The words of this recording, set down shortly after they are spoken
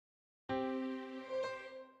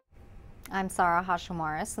I'm Sarah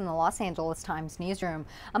Hashim-Waris in the Los Angeles Times newsroom.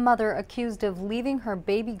 A mother accused of leaving her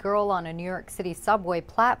baby girl on a New York City subway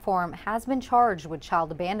platform has been charged with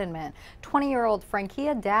child abandonment. 20-year-old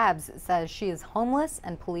Frankia Dabbs says she is homeless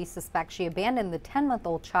and police suspect she abandoned the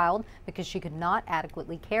 10-month-old child because she could not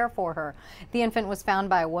adequately care for her. The infant was found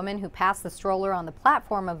by a woman who passed the stroller on the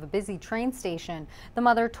platform of a busy train station. The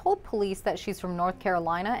mother told police that she's from North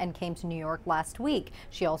Carolina and came to New York last week.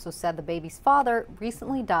 She also said the baby's father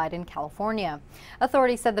recently died in California.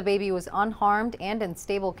 Authorities said the baby was unharmed and in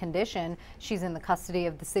stable condition. She's in the custody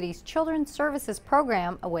of the city's Children's Services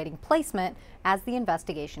Program, awaiting placement as the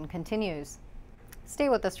investigation continues. Stay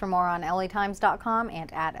with us for more on LATimes.com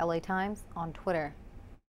and at LA Times on Twitter.